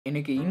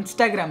எனக்கு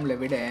இன்ஸ்டாகிராமில்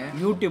விட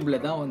யூடியூப்பில்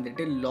தான்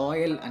வந்துட்டு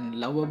லாயல் அண்ட்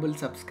லவ்வபிள்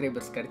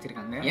சப்ஸ்கிரைபர்ஸ்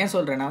கிடச்சிருக்காங்க. ஏன்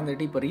சொல்கிறேன்னா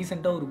வந்துட்டு இப்போ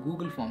ரீசெண்டாக ஒரு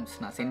கூகுள் ஃபார்ம்ஸ்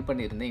நான் சென்ட்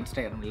பண்ணியிருந்தேன்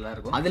இன்ஸ்டாகிராமில்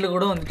இருக்கும். அதில்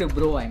கூட வந்துட்டு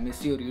bro I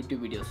miss your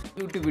YouTube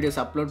videos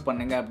upload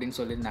பண்ணுங்க அப்படின்னு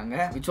சொல்லியிருந்தாங்க.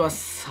 Which was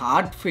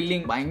hard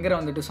filling. பயங்கர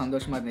வந்துட்டு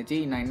சந்தோஷமாக இருந்துச்சு.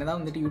 நான் என்னதான்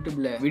வந்துட்டு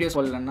யூடியூப்பில் வீடியோஸ்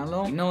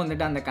போடலனாலும் இன்னும்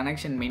வந்துட்டு அந்த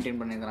கனெக்ஷன் மெயின்டைன்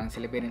பண்ணியிருக்காங்க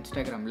சில பேர்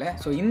இன்ஸ்டாகிராமில்.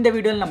 ஸோ இந்த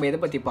வீடியோவில் நம்ம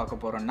எதை பற்றி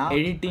பார்க்க போகிறோம்னா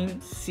எடிட்டிங்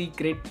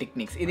சீக்ரெட்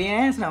டெக்னிக்ஸ். இது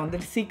ஏன் நான்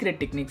வந்துட்டு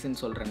சீக்ரெட்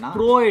டெக்னிக்ஸ்ன்னு சொல்கிறேன்னா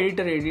ப்ரோ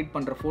எடிட்டர் எடிட்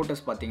பண்ணுற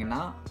ஃபோட்டோஸ்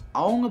பார்த்தீங்கன்னா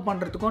அவங்க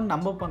பண்ணுறதுக்கும்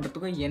நம்ம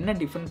பண்ணுறதுக்கும் என்ன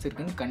டிஃப்ரென்ஸ்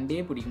இருக்குன்னு கண்டே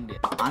பிடிக்க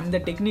முடியாது. அந்த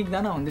டெக்னிக்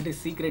தான் நான் வந்துட்டு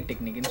சீக்ரெட்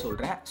டெக்னிக்னு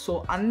சொல்கிறேன். ஸோ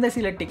அந்த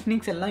சில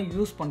டெக்னிக்ஸ் எல்லாம்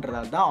யூஸ்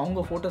பண்ணுறதால தான்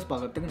அவங்க ஃபோட்டோஸ்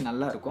பார்க்குறதுக்கு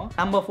நல்லா இருக்கும்,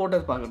 நம்ம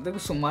ஃபோட்டோஸ்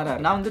பார்க்குறதுக்கு சுமாராக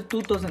இருக்கும். நான் வந்து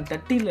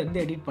 2013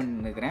 எடிட்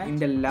பண்ணிருக்கிறேன்.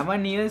 இந்த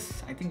 11 இயர்ஸ்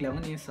ஐ திங்க்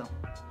 11 இயர்ஸா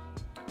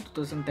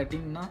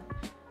 2013னா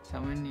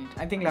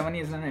 11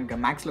 இயர்ஸ் தான்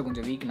எனக்கு மேக்ஸில்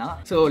கொஞ்சம் வீக்னா.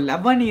 ஸோ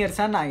 11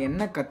 இயர்ஸாக நான்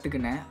என்ன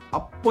கற்றுக்கினேன்,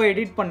 அப்போ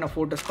எடிட் பண்ண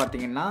ஃபோட்டோஸ்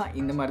பார்த்தீங்கன்னா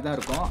இந்த மாதிரி தான்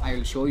இருக்கும். I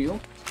will show you.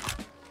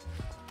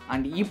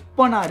 And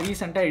இப்போ நான்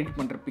ரீசெண்டாக எடிட்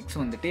பண்ணுற பிக்ஸ்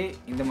வந்துட்டு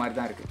இந்த மாதிரி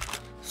தான் இருக்குது.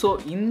 ஸோ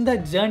இந்த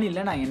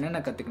ஜேர்னியில் நான்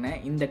என்னென்ன கற்றுக்கினேன்,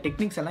 இந்த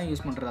டெக்னிக்ஸ் எல்லாம்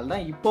யூஸ் பண்ணுறதால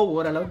தான் இப்போ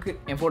ஓரளவுக்கு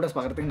என் ஃபோட்டோஸ்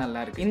பார்க்குறதுக்கு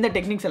நல்லா இருக்குது. இந்த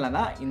டெக்னிக்ஸ் எல்லாம்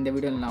தான் இந்த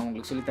வீடியோவில் நான்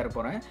உங்களுக்கு சொல்லித்தர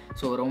போகிறேன்.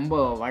 ஸோ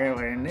ரொம்ப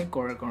வழன்னு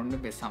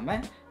குழன்னு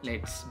பேசாமல்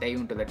let's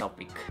dive into the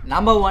topic.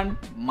 Number 1,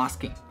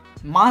 masking.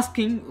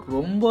 Masking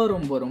ரொம்ப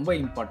ரொம்ப ரொம்ப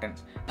இம்பார்ட்டன்ட்.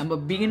 நம்ம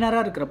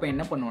பிகினராக இருக்கிறப்ப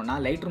என்ன பண்ணுவோம்னா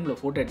லைட் ரூமில்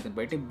ஃபோட்டோ எடுத்துகிட்டு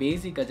போயிட்டு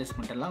பேசிக்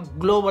அட்ஜஸ்ட்மெண்ட் எல்லாம்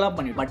குளோபலாக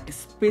பண்ணி, பட்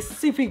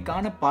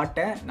ஸ்பெசிஃபிக்கான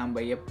பாட்டை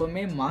நம்ம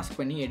எப்போவுமே மாஸ்க்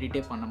பண்ணி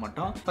எடிட்டே பண்ண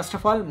மாட்டோம். ஃபர்ஸ்ட்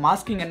ஆஃப் ஆல்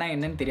மாஸ்கிங்னா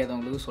என்னன்னு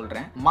தெரியாதவங்களுக்கு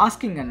சொல்கிறேன்.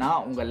 மாஸ்கிங்னா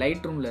உங்கள்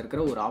லைட் ரூமில்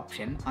இருக்கிற ஒரு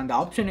ஆப்ஷன். அந்த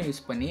ஆப்ஷனை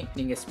யூஸ் பண்ணி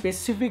நீங்கள்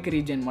ஸ்பெசிஃபிக்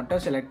ரீஜன்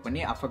மட்டும் செலக்ட்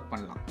பண்ணி அஃபெக்ட்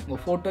பண்ணலாம்.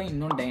 உங்கள் ஃபோட்டோ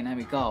இன்னும்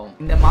டைனாமிக்காக ஆகும்.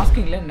 இந்த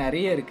மாஸ்கிங்கில்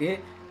நிறைய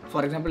இருக்குது.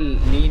 For example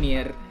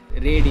linear,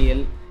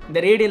 radial.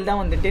 இந்த ரேடியல் தான்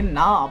வந்துட்டு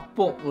நான்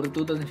அப்போது ஒரு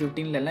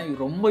 2015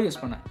 ரொம்ப யூஸ்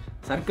பண்ணேன்.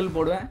 சர்க்கிள்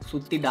போடுவேன்,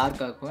 சுற்றி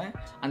டார்க் ஆக்குவேன்,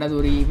 அண்ட் அது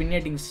ஒரு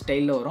வின்னேட்டிங்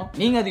ஸ்டைலில் வரும்.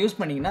 நீங்கள் அதை யூஸ்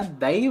பண்ணிங்கன்னா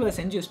தயவு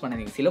செஞ்சு யூஸ்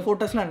பண்ணாதீங்க. சில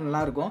ஃபோட்டோஸ்லாம்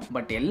நல்லாயிருக்கும்,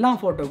 பட் எல்லா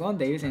ஃபோட்டோக்கும்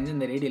தயவு செஞ்சு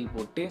இந்த ரேடியல்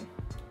போட்டு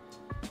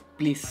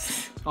ப்ளீஸ்,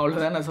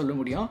 அவ்வளோதான் நான் சொல்ல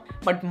முடியும்.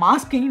 பட்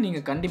மாஸ்கிங்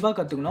நீங்கள் கண்டிப்பாக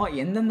கற்றுக்கணும்.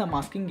 எந்தெந்த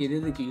மாஸ்கிங்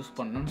எதுக்கு யூஸ்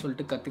பண்ணணும்னு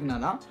சொல்லிட்டு கற்றுக்கினா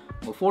தான்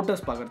உங்கள்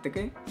ஃபோட்டோஸ்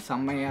பார்க்குறதுக்கு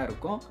செம்மையாக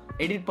இருக்கும்.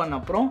 எடிட் பண்ண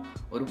அப்புறம்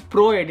ஒரு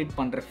ப்ரோ எடிட்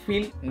பண்ணுற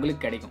ஃபீல்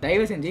உங்களுக்கு கிடைக்கும்.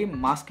 தயவு செஞ்சு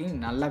மாஸ்கிங்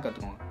நல்லா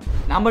கற்றுக்கோங்க.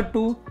 Number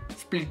 2,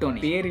 split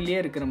tone. பேரிலேயே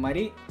இருக்கிற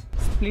மாதிரி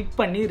ஸ்ப்ளிட்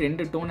பண்ணி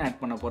 2 டோன் ஆட்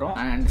பண்ண போகிறோம்.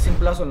 அண்ட்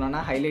சிம்பிளாக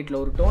சொல்லணும்னா ஹைலைட்டில்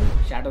ஒரு டோன்,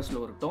 ஷேடோஸில்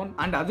ஒரு டோன்.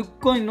 அண்ட்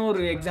அதுக்கும்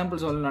இன்னொரு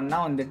எக்ஸாம்பிள் சொல்லணும்னா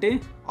வந்துட்டு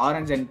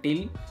ஆரஞ்ச் அண்ட்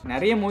டீல்.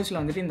 நிறைய மூவிஸில்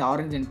வந்துட்டு இந்த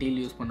ஆரஞ்ச் அண்ட் டீல்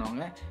யூஸ்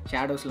பண்ணுவாங்க.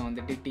 ஷேடோஸில்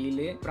வந்துட்டு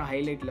டீலு, அப்புறம்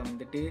ஹைலைட்டில்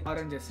வந்துட்டு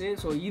ஆரஞ்சஸ்.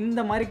 ஸோ இந்த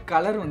மாதிரி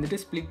கலர் வந்துட்டு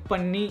ஸ்ப்ளிட்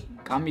பண்ணி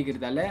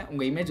காமிக்கிறதால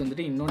உங்கள் இமேஜ்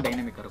வந்துட்டு இன்னும்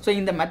டைனமிக்காக இருக்கும். ஸோ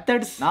இந்த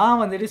மெத்தட்ஸ்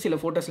நான் வந்துட்டு சில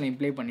ஃபோட்டோஸில்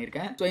இம்ப்ளை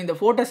பண்ணியிருக்கேன். ஸோ இந்த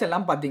ஃபோட்டோஸ்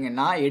எல்லாம்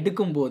பார்த்தீங்கன்னா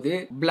எடுக்கும்போது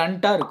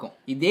பிளண்ட்டாக இருக்கும்.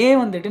 இதே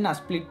வந்துட்டு நான்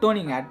ஸ்ப்ளிட்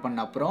டோனிங் ஆட் பண்ண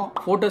அப்புறம்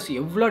ஃபோட்டோஸ்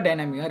எவ்வளோ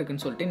டைனமிக்காக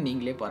இருக்குன்னு சொல்லிட்டு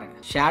நீங்களே பாருங்க.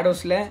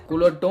 ஷேடோஸ்ல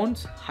கூலர்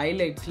டோன்ஸ்,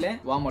 ஹைலைட்ஸ்ல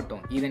வார்மர்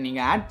டோன். இதை நீங்க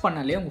ஆட்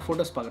பண்ணாலே உங்க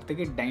போட்டோஸ்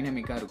பார்க்கிறதுக்கு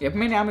டைனமிக்கா இருக்கும்.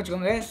 எப்பவுமே ஞாபகம்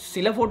வச்சுக்கோங்க,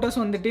 சில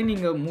போட்டோஸ் வந்துட்டு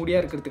நீங்க மூடியா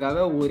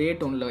இருக்கிறதுக்காக ஒரே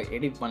டோன்ல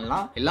எடிட்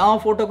பண்ணலாம். எல்லா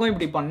போட்டோக்கும்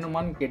இப்படி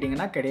பண்ணுமான்னு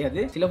கேட்டீங்கன்னா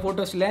கிடையாது. சில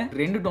போட்டோஸ்ல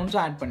 2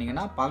 டோன்ஸும் ஆட்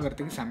பண்ணீங்கன்னா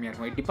பார்க்கறதுக்கு செம்மையா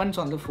இருக்கும். It depends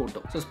on the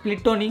photo. So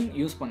split toning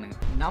use பண்ணுங்க.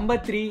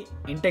 Number 3,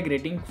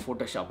 integrating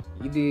Photoshop.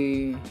 இது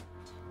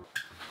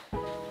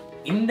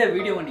இந்த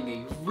வீடியோவை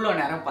நீங்கள் இவ்வளோ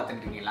நேரம்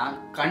பார்த்துட்டுருக்கீங்களா,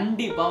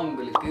 கண்டிப்பாக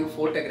உங்களுக்கு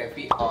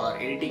ஃபோட்டோகிராஃபி ஆர்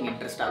எடிட்டிங்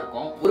இன்ட்ரெஸ்ட்டாக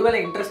இருக்கும். ஒருவேளை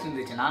இன்ட்ரெஸ்ட்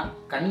இருந்துச்சுன்னா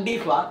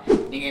கண்டிப்பாக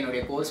நீங்கள்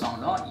என்னுடைய கோர்ஸ்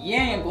வாங்கணும்.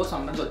 ஏன் என் கோர்ஸ்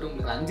வாங்கணும்னு சொல்லிட்டு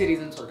உங்களுக்கு 5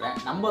 ரீசன் சொல்கிறேன்.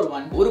 நம்பர்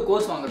 1, ஒரு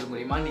கோர்ஸ் வாங்குறது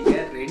மூலிமா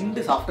நீங்கள்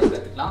 2 சாஃப்ட்வேர்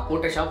கற்றுக்கலாம்,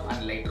 Photoshop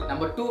and light room.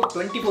 Number 2,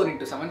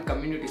 24/7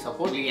 community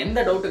support. நீங்கள்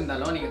எந்த டவுட்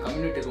இருந்தாலும் நீங்கள்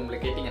கம்யூனிட்டி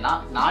ரூமில் கேட்டிங்கன்னா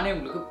நானே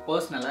உங்களுக்கு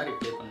பர்சனலாக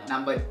ரிப்ளை பண்ணுவேன்.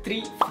 Number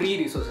 3, free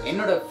resources.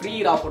 என்னோட ஃப்ரீ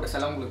ரா ஃபோட்டோஸ்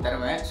எல்லாம் உங்களுக்கு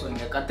தருவேன். ஸோ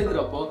நீங்கள்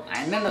கற்றுக்கிறப்போ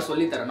என்னென்ன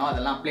சொல்லி தரணும்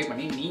அதெல்லாம் அப்ளை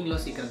பண்ணி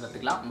நீங்களும் சீக்கிரம்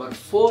கற்றுக்கலாம். நம்பர்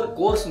 4,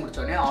 கோர்ஸ்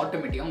முடிச்சோடனே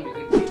ஆட்டோமேட்டிக்காக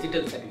உங்களுக்கு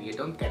டிஜிட்டல்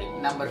சர்டிஃபிகேட்டும்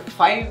கிடைக்கும். நம்பர்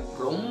 5,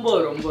 ரொம்ப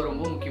ரொம்ப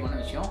ரொம்ப முக்கியமான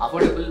விஷயம்,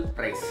 அஃபோர்டபுள்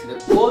ப்ரைஸ். இந்த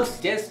கோர்ஸ்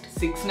ஜஸ்ட்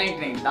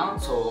 699 தான்.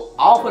 ஸோ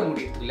ஆஃபர்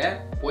முடியறதுக்குள்ள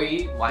போய்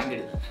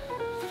வாங்கிடுது.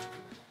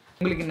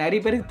 உங்களுக்கு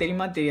நிறைய பேருக்கு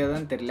தெரியுமா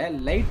தெரியாதான்னு தெரியல,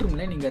 லைட்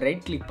ரூமில் நீங்கள்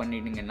ரைட் கிளிக்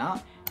பண்ணிட்டீங்கன்னா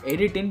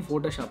எடிட் இன்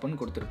ஃபோட்டோஷாப்னு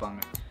கொடுத்துருப்பாங்க.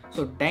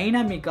 ஸோ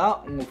டைனாமிக்காக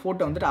உங்கள்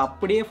ஃபோட்டோ வந்துட்டு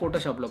அப்படியே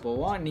ஃபோட்டோஷாப்பில்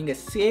போவோம்.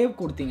 நீங்கள் சேவ்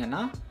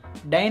கொடுத்தீங்கன்னா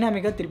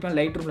டைனாமிக்காக திருப்பியும்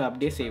லைட் ரூமில்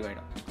அப்படியே சேவ்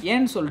ஆகிடும்.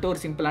 ஏன்னு சொல்லிட்டு ஒரு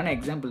சிம்பிளான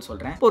எக்ஸாம்பிள்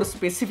சொல்கிறேன். இப்போ ஒரு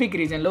ஸ்பெசிஃபிக்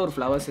ரீஜனில் ஒரு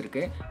ஃப்ளவர்ஸ்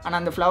இருக்குது. ஆனால்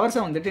அந்த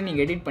ஃப்ளவர்ஸை வந்துட்டு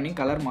நீங்கள் எடிட் பண்ணி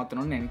கலர்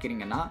மாற்றணும்னு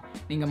நினைக்கிறீங்கன்னா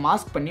நீங்கள்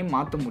மாஸ்க் பண்ணி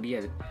மாற்ற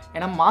முடியாது.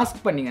 ஏன்னா மாஸ்க்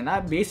பண்ணிங்கன்னா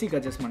பேசிக்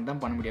அட்ஜஸ்ட்மெண்ட்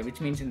தான் பண்ண முடியாது.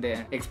 விச் மீன்ஸ் இந்த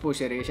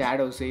எக்ஸ்போஷரு,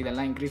 ஷேடோஸ்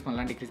இதெல்லாம் இன்க்ரீஸ்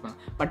பண்ணலாம், டிக்ரீஸ்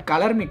பண்ணலாம். பட்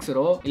கலர்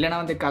மிக்சரோ இல்லைனா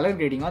வந்து கலர்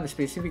கிரேடிங்கோ அந்த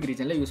ஸ்பெசிஃபிக்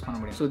ரீஜனில் யூஸ் பண்ண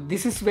முடியும். So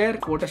this is where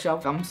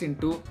Photoshop comes in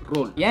to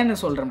role. ஏன்னு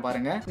சொல்கிறேன்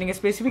பாருங்கள், நீங்கள்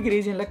ஸ்பெசிஃபிக்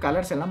ரீஜனில்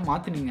கலர்ஸ் எல்லாம்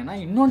மாற்றினீங்கன்னா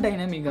இன்னும்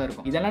டைனாமிக்காக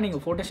இருக்கும். இதெல்லாம்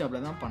நீங்கள்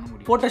ஃபோட்டோஷாப்பில் தான் பண்ண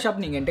முடியும்.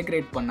 ஃபோட்டோஷாப் நீங்கள்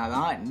இன்டகிரேட்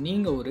பண்ணாதான்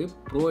நீங்கள் ஒரு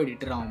ப்ரோ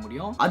எடிட்டர் ஆக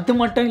முடியும். அது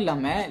மட்டும்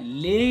இல்லாமல்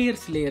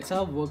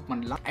லேயர்ஸாக ஒர்க்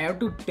பண்ணலாம். I have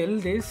to tell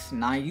this,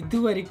 நான் இது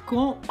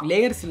வரைக்கும்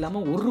லேயர்ஸ்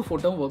இல்லாமல் ஒரு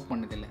ஃபோட்டோவும் ஒர்க்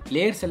பண்ணதில்லை.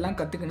 லேயர்ஸ் எல்லாம்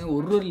கற்றுக்கணும்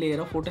ஒரு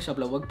லேயராக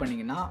ஃபோட்டோஷாப்பில் ஒர்க்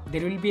பண்ணிங்கன்னா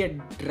there will be a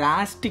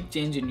drastic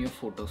change in your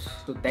photos.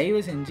 So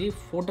தயவு செஞ்சு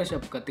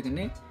ஃபோட்டோஷாப்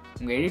கற்றுக்குன்னு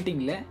உங்கள்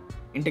எடிட்டிங்கில்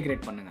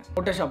இன்டெகிரேட் பண்ணுங்க.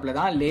 ஃபோட்டோஷாப்பில்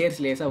தான்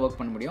லேயர்ஸாக ஒர்க்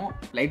பண்ண முடியும்,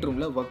 லைட்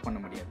ரூமில் ஒர்க் பண்ண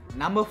முடியாது.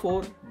 Number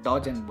 4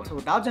 டாஜ் and burn. So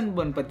டாஜ் and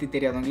burn பற்றி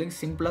தெரியாதவங்களுக்கு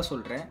சிம்பிளாக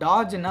சொல்கிறேன்.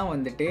 டாஜ்னா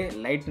வந்துட்டு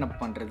லைட்ன் அப்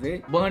பண்ணுறது,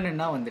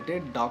 பர்னுன்னா வந்துட்டு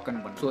டார்க்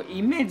அண்ட் பர்ன். ஸோ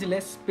இமேஜில்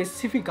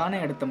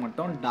ஸ்பெசிஃபிக்கான இடத்த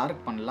மட்டும்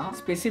டார்க் பண்ணலாம்,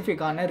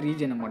 ஸ்பெசிஃபிக்கான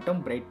ரீஜனை மட்டும்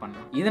பிரைட்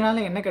பண்ணலாம்.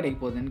 இதனால் என்ன கிடைக்க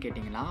போகுதுன்னு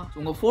கேட்டிங்கன்னா,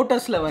 உங்கள்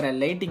ஃபோட்டோஸில் வர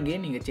லைட்டிங்கே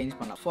நீங்கள் சேஞ்ச்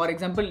பண்ணலாம். ஃபார்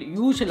எக்ஸாம்பிள்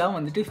யூஸ்வலாக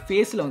வந்துட்டு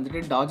ஃபேஸில்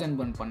வந்துட்டு டாஜ் அண்ட்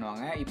பர்ன்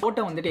பண்ணுவாங்க.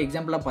 ஃபோட்டோ வந்துட்டு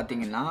எக்ஸாம்பிளாக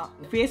பார்த்தீங்கன்னா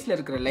ஃபேஸில்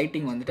இருக்கிற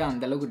லைட்டிங் வந்துட்டு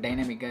அந்தளவுக்கு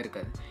டைனாமிக்காக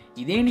இருக்காது.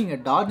 இதே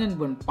நீங்கள் டாஜ் அண்ட்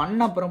பர்ன் பண்ண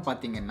அப்புறம்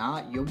பார்த்தீங்கன்னா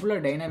எவ்வளோ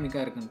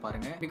டைனாமிக்காக இருக்குன்னு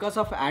பாருங்கள். Because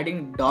of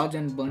adding டாஜ்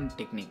and burn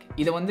technique.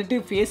 இதை வந்துட்டு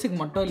ஃபேஸுக்கு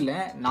மட்டும் இல்லை,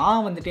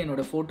 நான் வந்துட்டு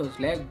என்னோடய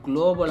ஃபோட்டோஸில்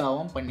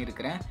குளோபலாகவும்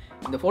பண்ணியிருக்கிறேன்.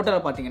 இந்த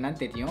ஃபோட்டோவில் பார்த்தீங்கன்னா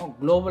தெரியும்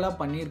குளோபலாக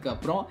பண்ணியிருக்க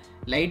அப்புறம்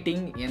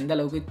லைட்டிங் எந்த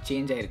அளவுக்கு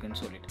சேஞ்ச்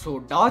ஆயிருக்குன்னு சொல்லிட்டு. ஸோ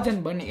டாஜ்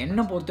அண்ட் பர்ன்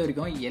என்னை பொறுத்த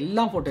வரைக்கும்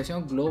எல்லா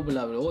ஃபோட்டோஸையும்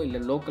குளோபலாகவோ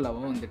இல்லை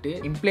லோக்கலாகவோ வந்துட்டு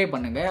இம்ப்ளே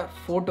பண்ணுங்கள்.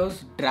 ஃபோட்டோஸ்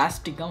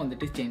டிராஸ்டிக்காக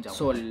வந்துட்டு சேஞ்ச்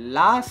ஆகும். So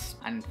last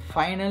and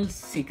final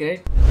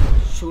secret,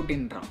 shoot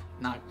in ரா.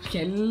 நான்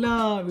எல்லா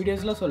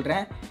வீடியோஸில்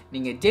சொல்கிறேன்,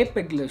 நீங்கள்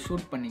ஜேபெக்கில்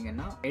ஷூட்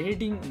பண்ணிங்கன்னா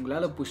எடிட்டிங்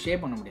உங்களால் புஷ்ஷே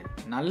பண்ண முடியாது.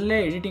 நல்ல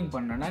எடிட்டிங்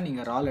பண்ணணுன்னா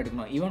நீங்கள் ரால்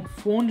எடுக்கணும். ஈவன்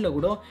ஃபோனில்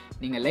கூட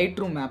நீங்கள் லைட்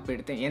ரூம் ஆப்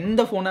எடுத்து,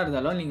 எந்த ஃபோனாக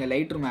இருந்தாலும் நீங்கள்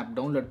லைட் ரூம் ஆப்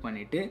டவுன்லோட்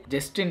பண்ணிவிட்டு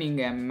ஜஸ்ட்டு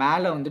நீங்கள்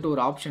மேலே வந்துட்டு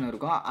ஒரு ஆப்ஷன்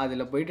இருக்கும்,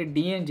 அதில் போய்ட்டு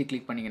டிஎன்ஜி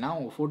கிளிக் பண்ணிங்கன்னா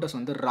உங்கள் ஃபோட்டோஸ்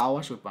வந்து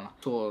ராவாக ஷூட் பண்ணலாம்.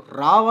 ஸோ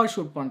ராவாக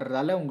ஷூட்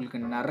பண்ணுறதால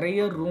உங்களுக்கு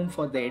நிறைய ரூம்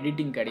ஃபார் த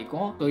எடிட்டிங்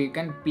கிடைக்கும். So you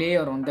can play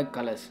around the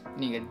colours.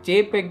 நீங்கள்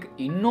ஜேபெக்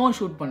இன்னும்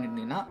ஷூட்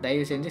பண்ணியிருந்தீங்கன்னா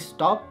தயவு செஞ்சு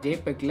stop.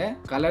 ஜேபெக்கில்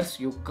colours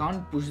you Khan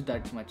push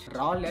that much.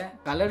 Raw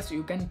colors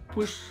you can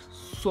push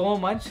so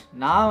much.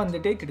 நான்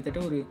வந்துட்டு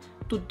கிட்டத்தட்ட ஒரு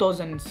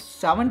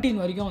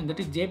 2017 வரைக்கும்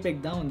வந்துட்டு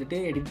ஜேபெக் தான் வந்துட்டு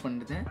எடிட்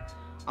பண்ணுறேன்.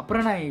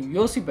 அப்புறம் நான்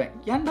யோசிப்பேன்,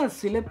 ஏன்டா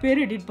சில பேர்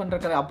எடிட் பண்ணுற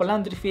கலர், அப்போல்லாம்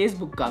வந்துட்டு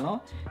ஃபேஸ்புக் காலம்,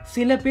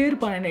 சில பேர்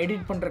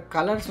எடிட் பண்ணுற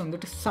கலர்ஸ்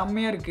வந்துட்டு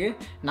செம்மையாக இருக்குது.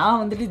 நான்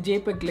வந்துட்டு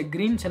ஜேபெக்கில்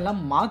க்ரீன்ஸ்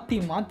எல்லாம்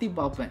மாற்றி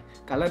பார்ப்பேன்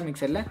கலர்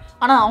மிக்சரில்.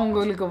 ஆனால்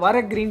அவங்களுக்கு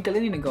வர க்ரீன்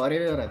கலர் எனக்கு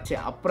வரவே வராச்சு.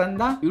 அப்புறம்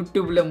தான்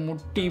யூடியூப்பில்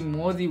முட்டி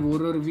மோதி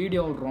ஒரு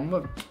வீடியோ,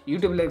 ரொம்ப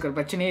யூடியூப்பில் இருக்கிற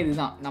பிரச்சனையே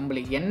இதுதான்.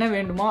 நம்மளுக்கு என்ன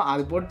வேண்டுமோ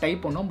அது போட்டு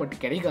டைப் பண்ணோம், பட்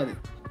கிடைக்காது.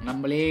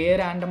 நம்மளே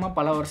ரேண்டமாக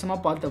பல வருஷமாக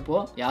பார்த்தப்போ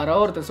யாரோ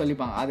ஒருத்தர்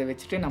சொல்லிப்பாங்க, அதை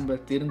வச்சுட்டு நம்ம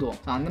திருந்துவோம்.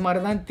 ஸோ அந்த மாதிரி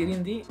தான்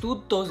திருந்தி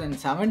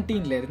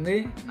 2017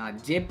 நான்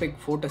ஜேபெக்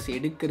ஃபோட்டோஸ்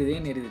எடுக்கிறதே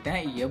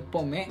நிறுத்திட்டேன்.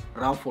 எப்போவுமே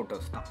ரா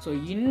ஃபோட்டோஸ் தான். ஸோ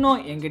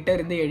இன்னும் என்கிட்ட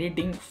இருந்து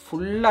எடிட்டிங்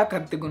ஃபுல்லாக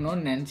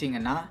கற்றுக்கணும்னு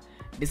நினச்சிங்கன்னா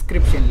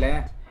டிஸ்கிரிப்ஷனில்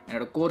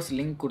என்னோடய கோர்ஸ்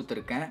லிங்க்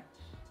கொடுத்துருக்கேன்.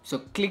 ஸோ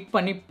கிளிக்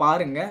பண்ணி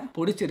பாருங்கள்,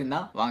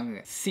 பிடிச்சிருந்தா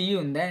வாங்குங்க. See you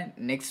in the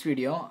next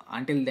video.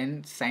 Until then,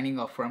 signing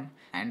off from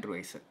Andrew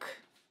Isaac.